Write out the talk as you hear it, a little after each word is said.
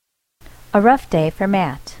A rough day for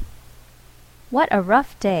Matt. What a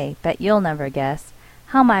rough day, bet you'll never guess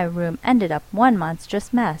how my room ended up one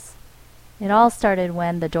monstrous mess. It all started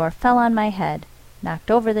when the door fell on my head, knocked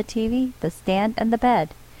over the TV, the stand, and the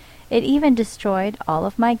bed. It even destroyed all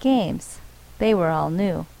of my games. They were all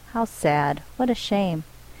new. How sad. What a shame.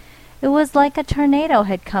 It was like a tornado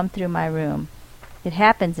had come through my room. It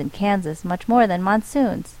happens in Kansas much more than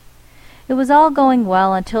monsoons. It was all going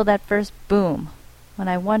well until that first boom, when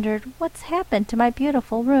I wondered what's happened to my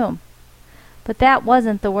beautiful room. But that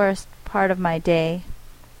wasn't the worst part of my day.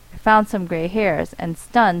 I found some gray hairs, and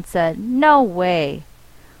stunned said, "No way!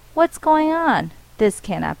 What's going on? This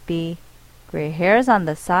cannot be. Gray hairs on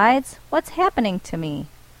the sides? What's happening to me?"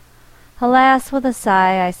 Alas, with a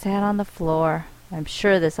sigh, I sat on the floor. I'm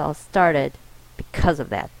sure this all started because of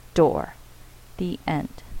that door. The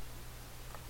end.